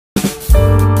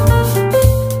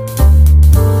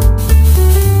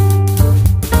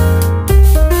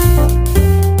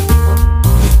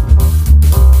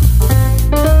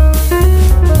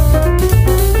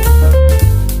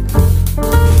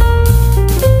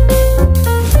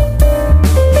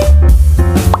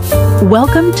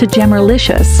Welcome to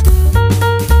Gemmerlicious.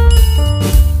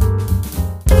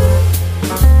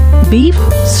 Beef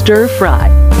stir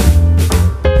fry.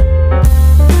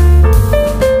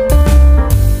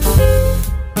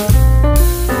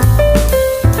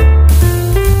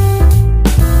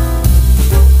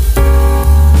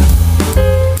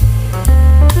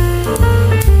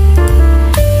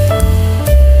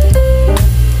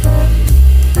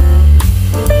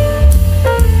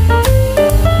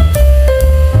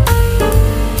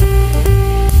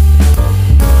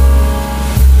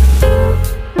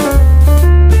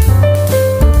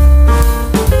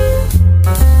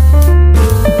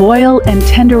 Boil and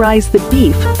tenderize the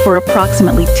beef for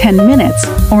approximately 10 minutes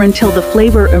or until the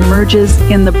flavor emerges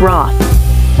in the broth.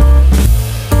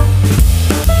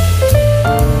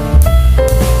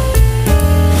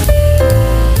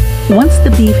 Once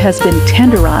the beef has been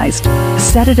tenderized,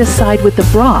 set it aside with the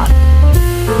broth.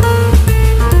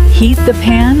 Heat the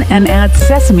pan and add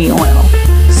sesame oil.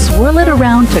 Swirl it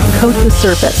around to coat the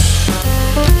surface.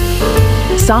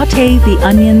 Sauté the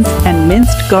onions and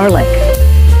minced garlic.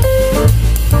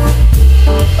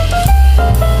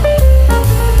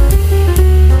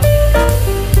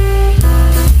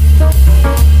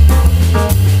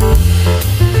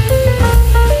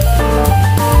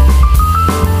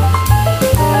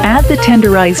 Add the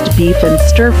tenderized beef and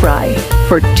stir fry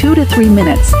for 2 to 3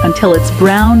 minutes until it's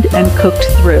browned and cooked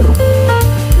through.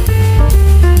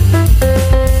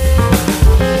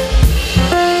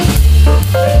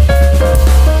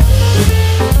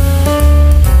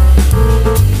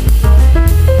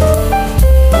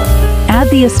 Add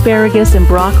the asparagus and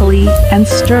broccoli and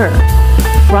stir.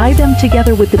 Fry them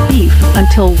together with the beef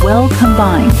until well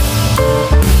combined.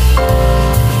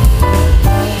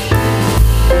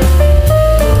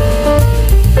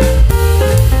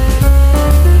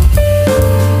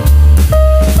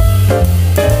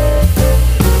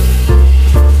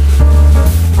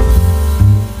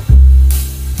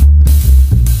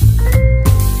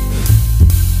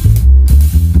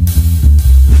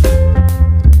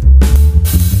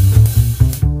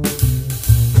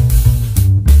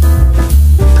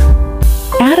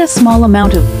 Add a small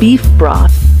amount of beef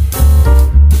broth.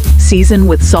 Season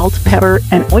with salt, pepper,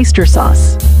 and oyster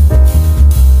sauce.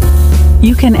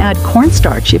 You can add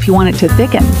cornstarch if you want it to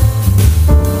thicken.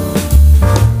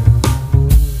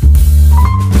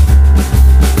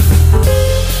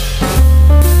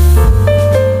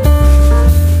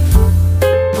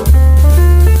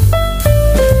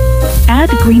 Add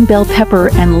green bell pepper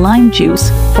and lime juice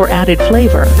for added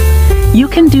flavor. You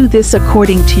can do this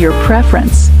according to your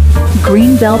preference.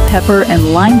 Green bell pepper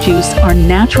and lime juice are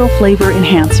natural flavor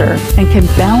enhancer and can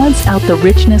balance out the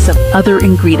richness of other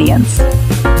ingredients.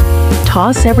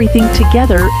 Toss everything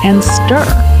together and stir.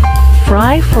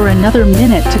 Fry for another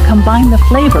minute to combine the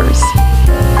flavors.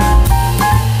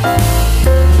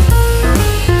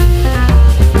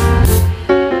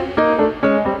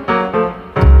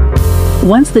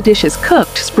 Once the dish is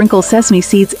cooked, sprinkle sesame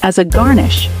seeds as a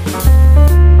garnish.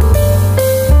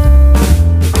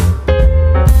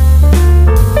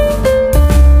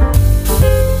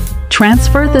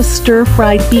 Transfer the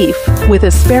stir-fried beef with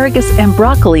asparagus and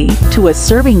broccoli to a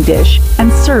serving dish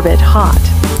and serve it hot.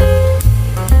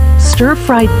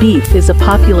 Stir-fried beef is a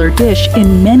popular dish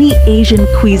in many Asian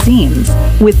cuisines,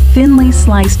 with thinly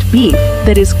sliced beef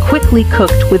that is quickly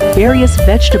cooked with various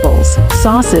vegetables,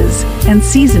 sauces, and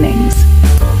seasonings.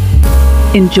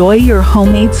 Enjoy your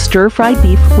homemade stir-fried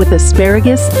beef with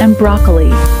asparagus and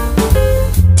broccoli.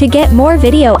 To get more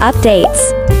video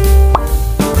updates,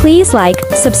 please like,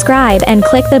 subscribe and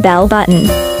click the bell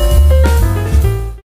button.